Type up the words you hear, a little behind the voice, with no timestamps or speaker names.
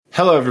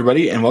Hello,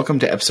 everybody, and welcome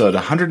to episode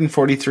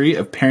 143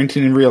 of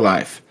Parenting in Real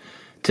Life.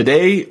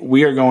 Today,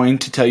 we are going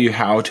to tell you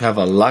how to have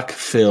a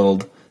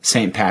luck-filled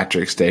St.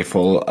 Patrick's Day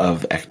full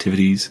of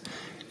activities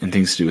and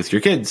things to do with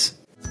your kids.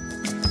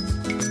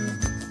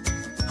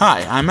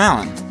 Hi, I'm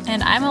Alan.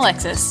 And I'm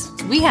Alexis.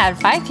 We had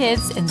 5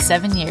 kids in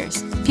 7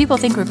 years. People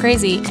think we're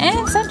crazy,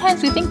 and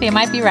sometimes we think they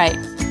might be right.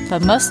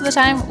 But most of the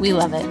time, we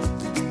love it.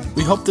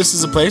 We hope this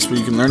is a place where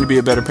you can learn to be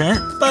a better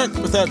parent, but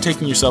without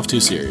taking yourself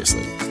too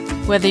seriously.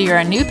 Whether you're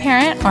a new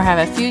parent or have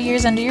a few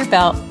years under your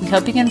belt, we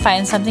hope you can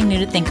find something new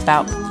to think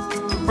about.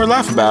 Or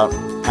laugh about.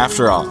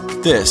 After all,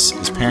 this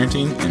is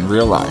Parenting in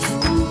Real Life.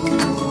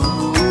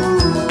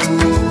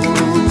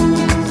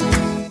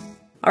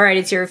 All right,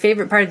 it's your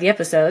favorite part of the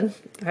episode,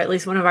 or at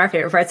least one of our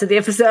favorite parts of the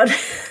episode.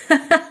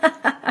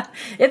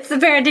 It's the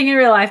Parenting in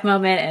Real Life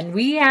moment, and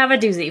we have a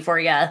doozy for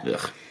you.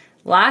 Ugh.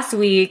 Last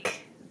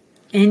week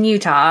in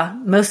Utah,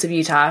 most of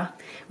Utah,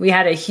 we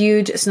had a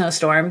huge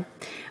snowstorm,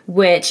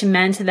 which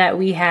meant that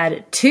we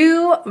had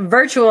 2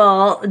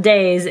 virtual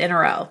days in a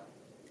row.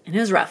 And it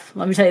was rough,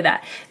 let me tell you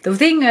that. The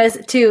thing is,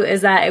 too,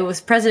 is that it was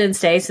President's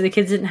Day, so the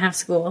kids didn't have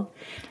school.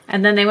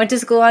 And then they went to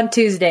school on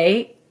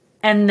Tuesday.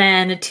 And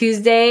then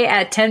Tuesday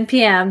at 10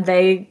 p.m.,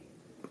 they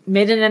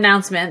made an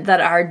announcement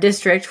that our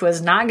district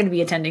was not going to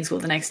be attending school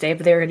the next day,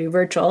 but they were going to do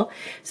virtual.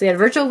 So they had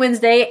virtual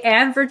Wednesday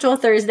and virtual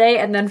Thursday.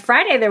 And then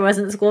Friday there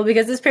wasn't school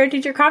because it's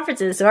parent-teacher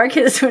conferences. So our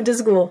kids went to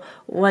school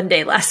one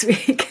day last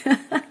week.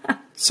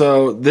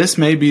 So this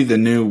may be the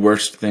new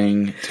worst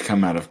thing to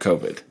come out of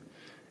COVID,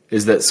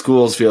 is that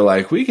schools feel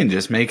like we can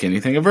just make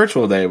anything a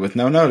virtual day with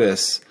no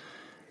notice.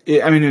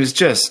 It was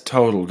just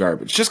total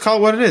garbage. Just call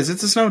it what it is.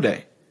 It's a snow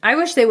day. I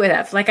wish they would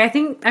have.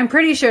 I'm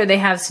pretty sure they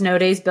have snow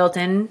days built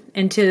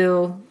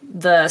into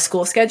the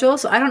school schedule.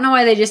 So I don't know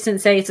why they just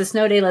didn't say it's a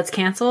snow day, let's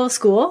cancel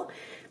school.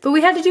 But we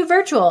had to do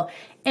virtual.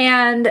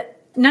 And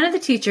none of the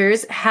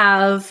teachers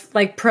have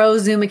pro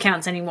Zoom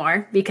accounts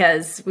anymore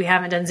because we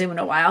haven't done Zoom in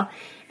a while.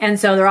 And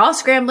so they're all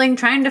scrambling,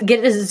 trying to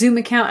get a Zoom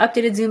account,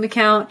 updated Zoom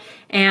account.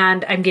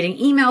 And I'm getting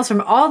emails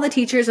from all the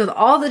teachers with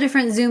all the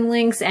different Zoom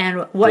links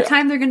and what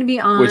time they're going to be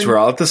on. Which were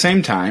all at the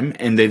same time,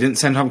 and they didn't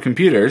send home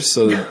computers,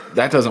 so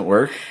that doesn't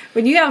work.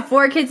 When you have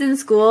 4 kids in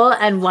school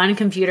and 1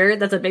 computer,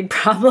 that's a big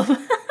problem.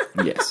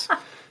 Yes.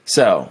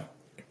 So,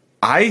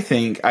 I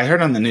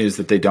heard on the news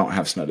that they don't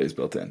have snow days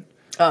built in.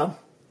 Oh.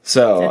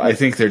 So, I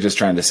think they're just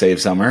trying to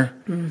save summer,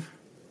 and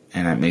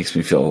that makes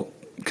me feel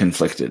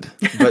conflicted.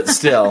 But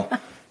still...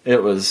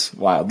 It was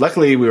wild.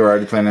 Luckily, we were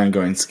already planning on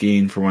going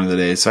skiing for one of the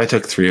days, so I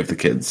took 3 of the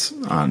kids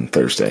on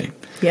Thursday.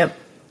 Yep.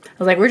 I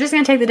was like, we're just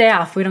going to take the day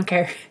off. We don't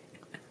care.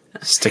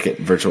 Stick it,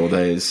 virtual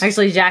days.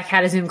 Actually, Jack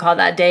had a Zoom call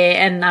that day,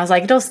 and I was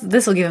like,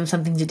 this will give him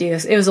something to do.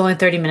 It was only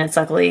 30 minutes,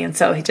 luckily, and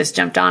so he just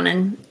jumped on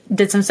and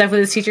did some stuff with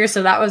his teacher,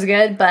 so that was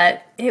good,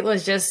 but it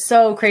was just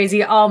so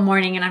crazy all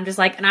morning, and I'm just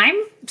like, and I'm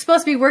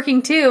supposed to be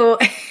working too,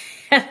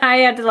 and I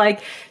had to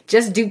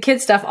just do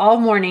kid stuff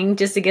all morning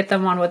just to get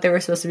them on what they were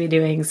supposed to be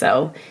doing,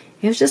 so...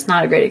 It was just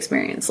not a great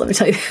experience, let me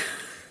tell you.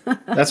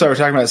 That's why we're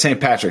talking about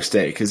St. Patrick's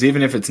Day, because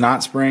even if it's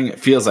not spring, it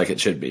feels like it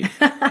should be.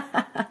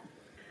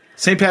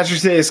 St.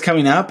 Patrick's Day is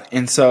coming up,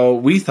 and so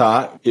we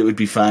thought it would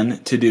be fun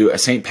to do a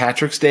St.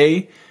 Patrick's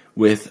Day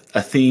with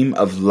a theme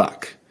of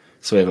luck.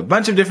 So we have a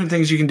bunch of different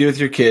things you can do with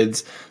your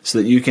kids so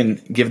that you can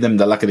give them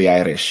the luck of the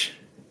Irish.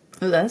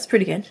 Oh, that's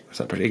pretty good. Is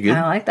that pretty good?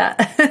 I like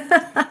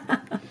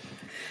that.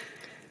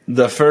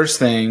 The first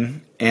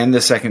thing... and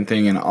the second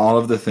thing in all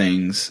of the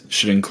things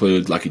should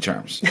include Lucky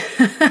Charms.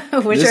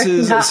 Which this are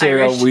is not a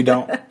cereal Irish. we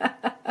don't...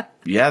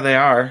 Yeah, they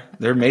are.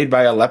 They're made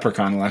by a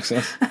leprechaun,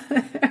 Alexis.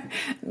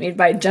 Made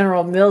by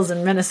General Mills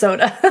in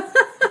Minnesota.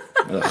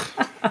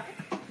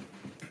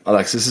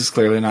 Alexis is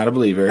clearly not a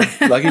believer.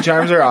 Lucky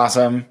Charms are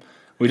awesome.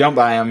 We don't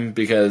buy them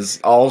because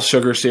all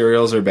sugar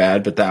cereals are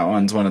bad, but that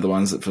one's one of the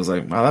ones that feels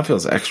like, wow, that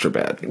feels extra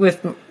bad.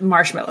 With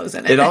marshmallows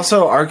in it. It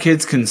also, our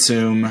kids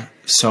consume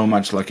so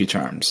much Lucky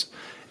Charms.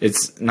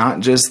 It's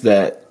not just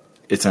that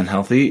it's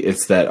unhealthy,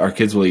 it's that our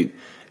kids will eat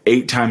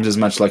 8 times as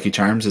much Lucky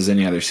Charms as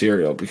any other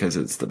cereal because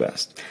it's the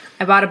best.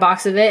 I bought a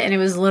box of it and it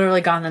was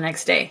literally gone the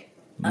next day.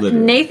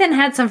 Literally. Nathan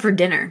had some for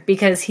dinner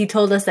because he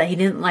told us that he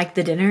didn't like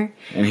the dinner.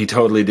 And he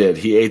totally did.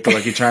 He ate the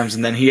Lucky Charms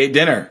and then he ate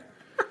dinner.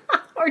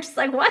 We're just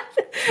like, what?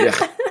 Yeah.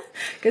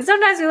 Because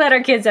sometimes we let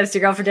our kids have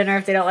cereal for dinner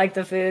if they don't like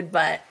the food,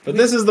 but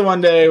this is the one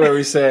day where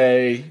we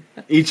say,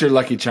 eat your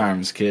Lucky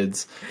Charms,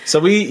 kids. So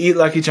we eat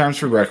Lucky Charms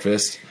for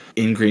breakfast.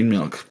 In green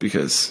milk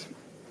because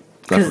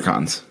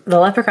leprechauns. The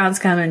leprechauns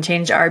come and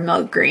change our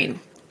milk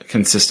green.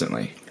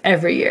 Consistently.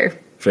 Every year.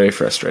 Very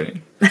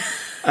frustrating.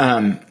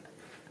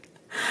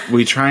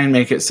 We try and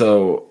make it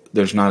so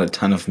there's not a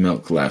ton of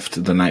milk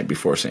left the night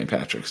before St.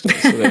 Patrick's Day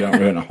so they don't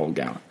ruin a whole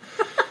gallon.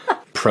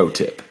 Pro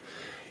tip.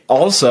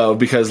 Also,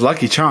 because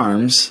Lucky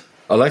Charms,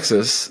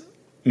 Alexis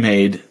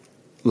made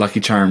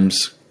Lucky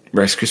Charms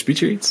Rice Krispie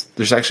treats.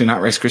 There's actually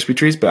not Rice Krispie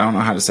treats, but I don't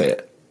know how to say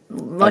it.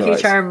 Lucky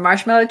Charm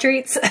marshmallow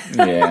treats.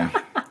 Yeah.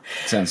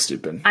 Sounds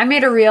stupid. I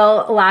made a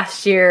reel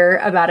last year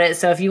about it,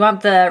 so if you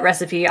want the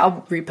recipe,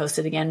 I'll repost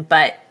it again.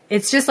 But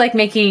it's just like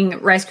making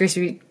Rice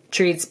Krispie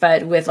treats,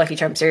 but with Lucky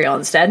Charm cereal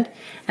instead.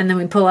 And then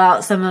we pull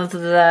out some of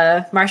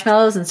the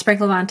marshmallows and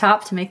sprinkle them on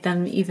top to make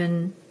them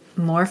even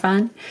more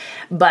fun.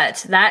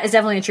 But that is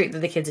definitely a treat that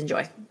the kids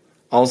enjoy.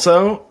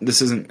 Also, this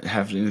doesn't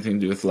have anything to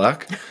do with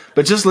luck,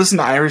 but just listen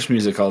to Irish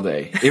music all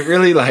day. It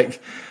really, like,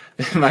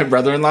 my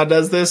brother-in-law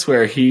does this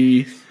where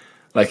he,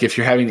 like, if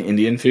you're having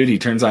Indian food, he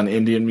turns on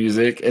Indian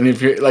music. And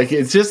if you're, like,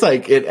 it's just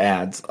like, it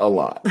adds a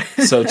lot.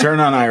 So turn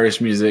on Irish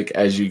music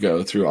as you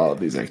go through all of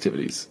these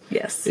activities.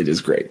 Yes. It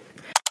is great.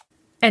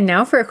 And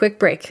now for a quick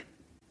break.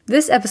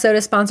 This episode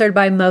is sponsored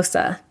by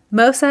Mosa.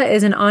 Mosa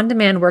is an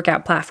on-demand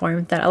workout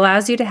platform that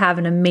allows you to have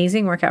an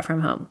amazing workout from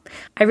home.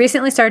 I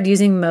recently started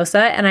using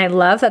Mosa, and I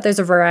love that there's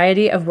a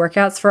variety of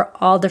workouts for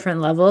all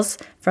different levels,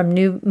 from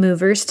new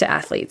movers to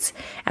athletes.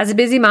 As a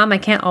busy mom, I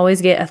can't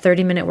always get a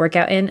 30-minute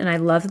workout in, and I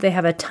love that they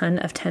have a ton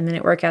of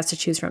 10-minute workouts to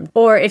choose from.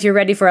 Or if you're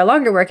ready for a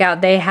longer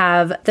workout, they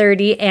have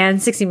 30 and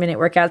 60-minute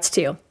workouts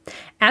too.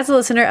 As a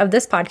listener of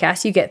this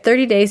podcast, you get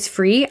 30 days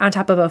free on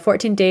top of a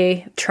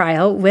 14-day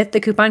trial with the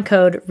coupon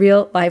code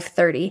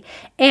REALLIFE30.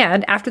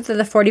 And after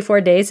the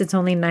 44 days, it's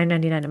only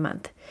 $9.99 a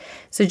month.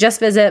 So just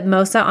visit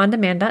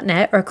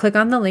mosaondemand.net or click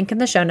on the link in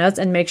the show notes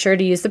and make sure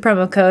to use the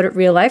promo code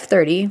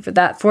REALLIFE30 for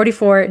that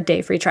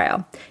 44-day free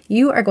trial.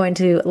 You are going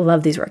to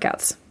love these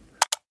workouts.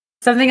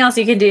 Something else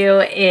you can do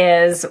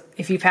is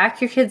if you pack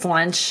your kids'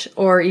 lunch,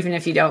 or even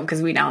if you don't,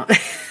 because we don't,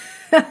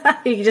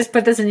 you can just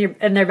put this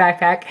in their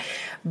backpack.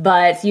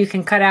 But you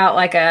can cut out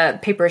like a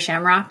paper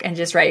shamrock and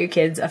just write your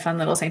kids a fun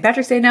little St.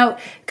 Patrick's Day note,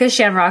 because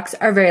shamrocks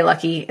are very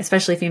lucky,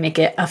 especially if you make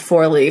it a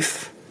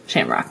 4-leaf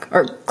shamrock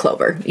or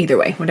clover, either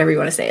way, whatever you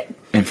want to say it.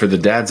 And for the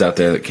dads out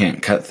there that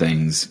can't cut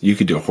things, you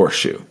could do a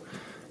horseshoe.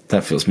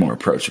 That feels more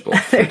approachable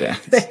for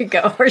dads. There you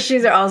go.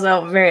 Horseshoes are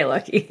also very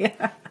lucky.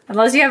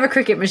 Unless you have a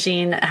Cricut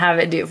machine, have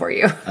it do it for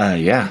you.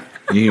 Yeah.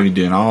 You can be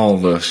doing all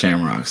the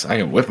shamrocks. I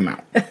can whip them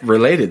out.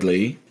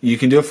 Relatedly, you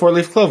can do a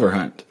 4-leaf clover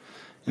hunt.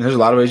 And there's a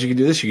lot of ways you could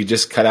do this. You could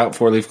just cut out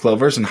 4-leaf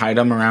clovers and hide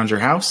them around your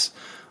house.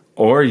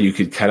 Or you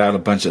could cut out a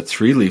bunch of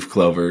 3-leaf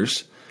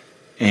clovers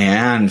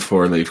and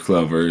 4-leaf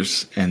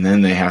clovers, and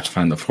then they have to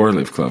find the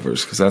 4-leaf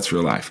clovers, because that's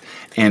real life.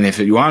 And if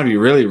you want to be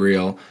really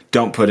real,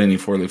 don't put any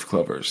 4-leaf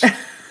clovers.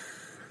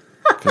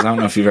 Because I don't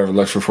know if you've ever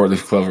looked for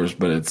 4-leaf clovers,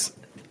 but it's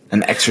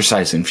an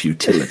exercise in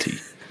futility.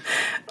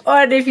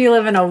 Or if you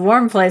live in a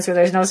warm place where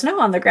there's no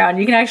snow on the ground,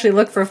 you can actually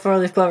look for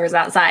 4-leaf clovers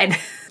outside.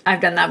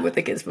 I've done that with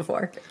the kids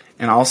before.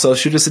 And also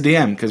shoot us a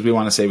DM, because we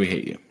want to say we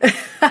hate you.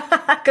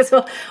 Because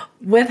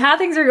with how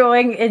things are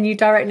going in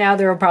Utah right now,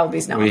 there will probably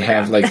be snow. We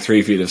have like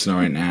 3 feet of snow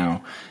right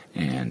now,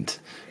 and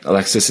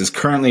Alexis is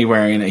currently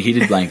wearing a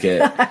heated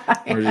blanket.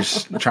 We're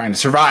just trying to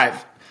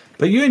survive.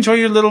 But you enjoy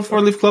your little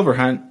 4-leaf clover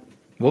hunt.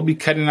 We'll be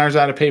cutting ours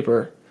out of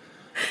paper.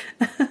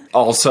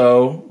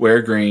 Also,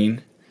 wear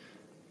green.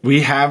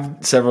 We have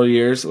several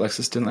years.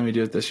 Alexis didn't let me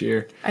do it this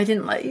year. I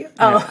didn't let you.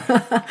 Oh,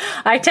 yeah.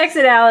 I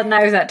texted Al and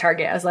I was at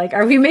Target. I was like,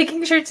 are we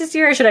making shirts this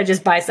year or should I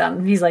just buy some?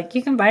 And he's like,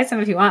 you can buy some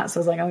if you want. So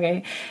I was like,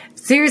 okay.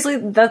 Seriously,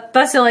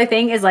 that's the only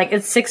thing is like,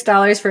 it's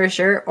 $6 for a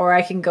shirt, or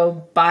I can go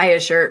buy a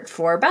shirt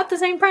for about the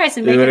same price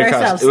and make it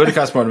ourselves. It would have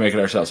cost more to make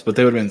it ourselves, but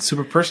they would have been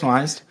super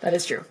personalized. That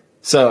is true.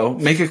 So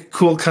make a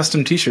cool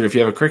custom t-shirt if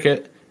you have a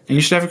Cricut, and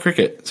you should have a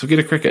Cricut. So get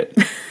a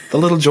Cricut. The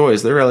little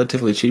joys, they're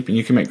relatively cheap and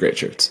you can make great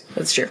shirts.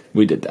 That's true.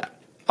 We did that.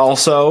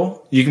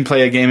 Also, you can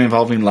play a game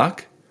involving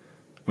luck,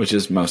 which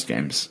is most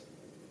games.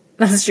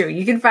 That's true.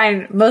 You can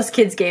find most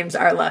kids' games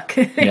are luck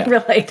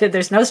related.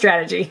 There's no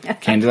strategy.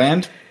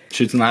 Candyland,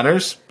 Chutes and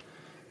Ladders,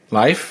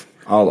 Life,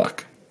 all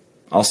luck.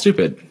 All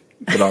stupid,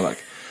 but all luck.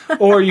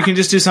 Or you can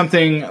just do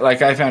something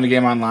like I found a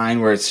game online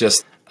where it's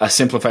just a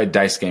simplified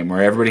dice game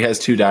where everybody has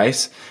 2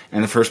 dice,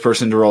 and the first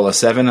person to roll a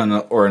 7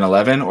 or an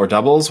 11 or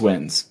doubles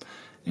wins.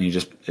 And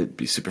it'd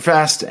be super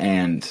fast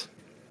and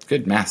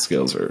good math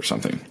skills or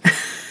something.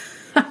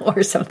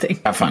 Or something.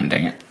 Have fun,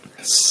 dang it.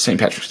 It's St.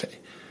 Patrick's Day.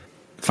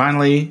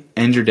 Finally,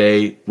 end your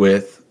day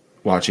with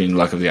watching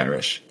Luck of the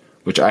Irish,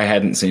 which I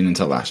hadn't seen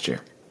until last year.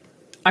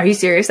 Are you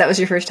serious? That was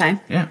your first time?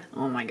 Yeah.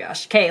 Oh my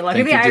gosh. Okay, Luck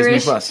of the Thank you,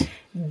 Irish. Disney Plus.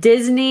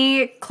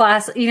 Disney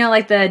class,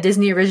 like the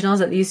Disney originals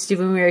that they used to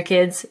do when we were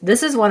kids.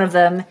 This is one of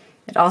them.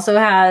 It also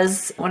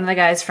has one of the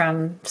guys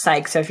from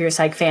Psych. So if you're a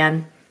Psych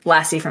fan,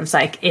 Lassie from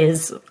Psych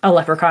is a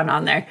leprechaun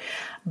on there.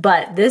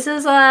 But this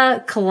is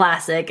a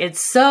classic.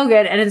 It's so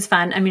good and it's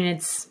fun. I mean,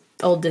 it's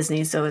old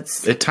Disney, so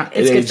it's good for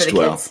the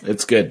kids.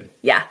 It's good.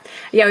 Yeah.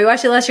 Yeah, we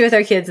watched it last year with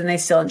our kids and they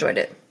still enjoyed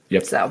it.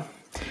 Yep. So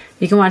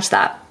you can watch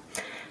that.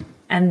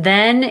 And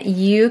then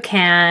you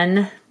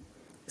can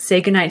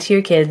say goodnight to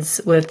your kids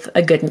with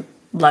a good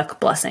luck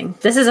blessing.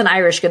 This is an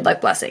Irish good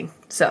luck blessing.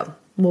 So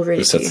we'll read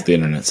it to you. That's what the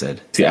internet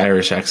said. It's the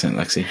Irish accent,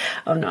 Lexi.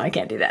 Oh no, I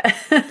can't do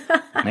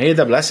that. May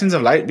the blessings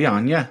of light be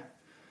on you.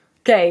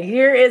 Okay,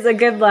 here is a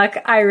good luck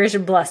Irish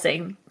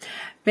blessing.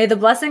 May the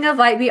blessing of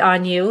light be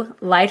on you,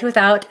 light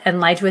without and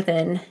light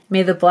within.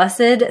 May the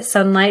blessed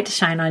sunlight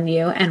shine on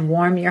you and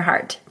warm your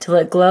heart till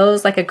it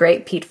glows like a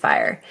great peat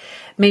fire.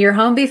 May your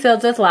home be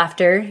filled with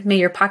laughter. May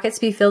your pockets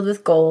be filled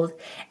with gold.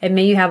 And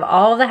may you have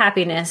all the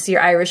happiness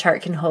your Irish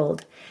heart can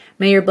hold.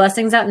 May your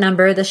blessings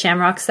outnumber the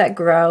shamrocks that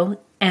grow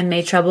and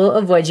may trouble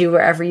avoid you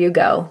wherever you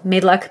go.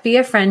 May luck be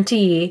a friend to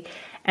ye,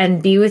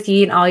 and be with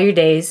ye in all your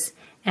days,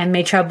 and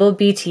may trouble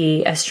be to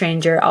ye a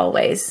stranger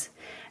always.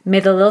 May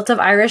the lilt of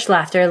Irish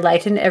laughter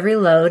lighten every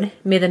load.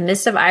 May the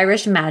mist of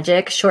Irish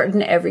magic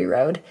shorten every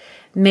road.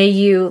 May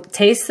you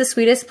taste the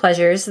sweetest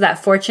pleasures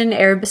that fortune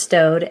e'er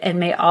bestowed, and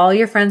may all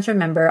your friends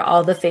remember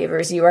all the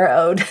favors you are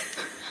owed.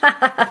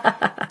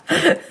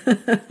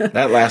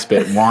 That last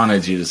bit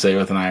wanted you to say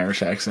with an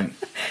Irish accent.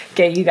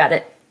 Okay, you got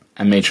it.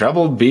 And may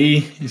trouble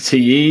be to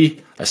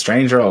ye a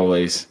stranger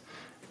always.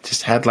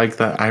 Just had like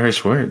the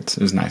Irish words.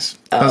 It was nice.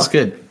 That was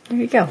good. There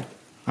you go.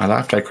 I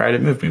laughed, I cried,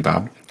 it moved me,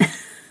 Bob.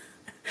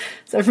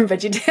 So from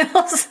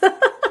VeggieTales.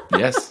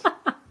 Yes.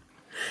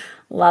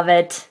 Love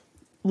it.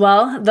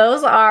 Well,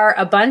 those are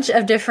a bunch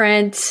of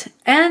different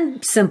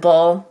and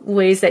simple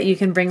ways that you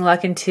can bring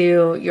luck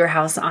into your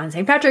house on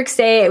St. Patrick's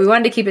Day. We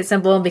wanted to keep it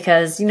simple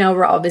because,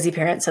 we're all busy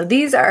parents. So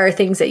these are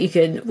things that you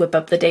could whip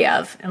up the day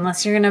of,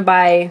 unless you're going to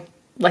buy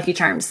Lucky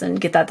Charms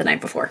and get that the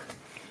night before.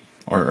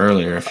 Or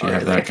earlier if you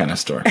have that kind of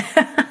store.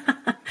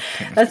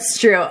 That's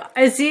true.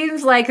 It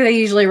seems like they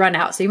usually run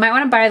out. So you might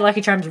want to buy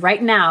Lucky Charms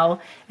right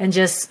now and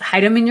just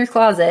hide them in your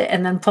closet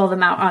and then pull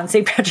them out on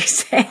St.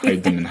 Patrick's Day.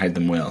 Hide them and hide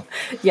them well.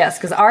 Yes,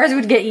 because ours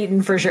would get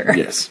eaten for sure.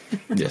 Yes.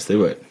 Yes, they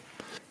would.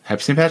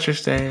 Happy St.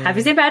 Patrick's Day.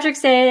 Happy St.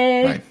 Patrick's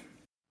Day. Bye.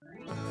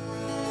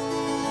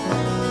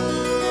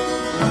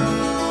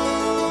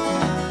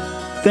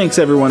 Thanks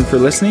everyone for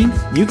listening.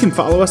 You can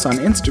follow us on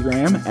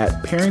Instagram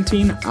at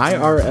Parenting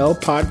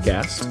IRL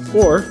Podcast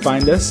or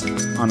find us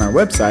on our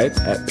website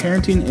at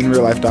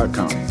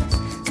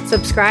parentinginreallife.com.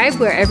 Subscribe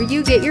wherever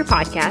you get your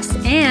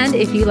podcasts, and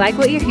if you like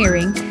what you're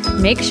hearing,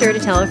 make sure to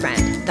tell a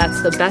friend.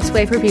 That's the best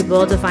way for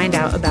people to find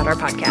out about our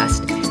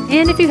podcast.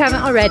 And if you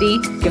haven't already,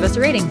 give us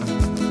a rating.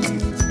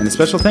 And a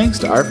special thanks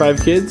to our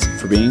 5 kids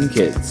for being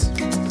kids.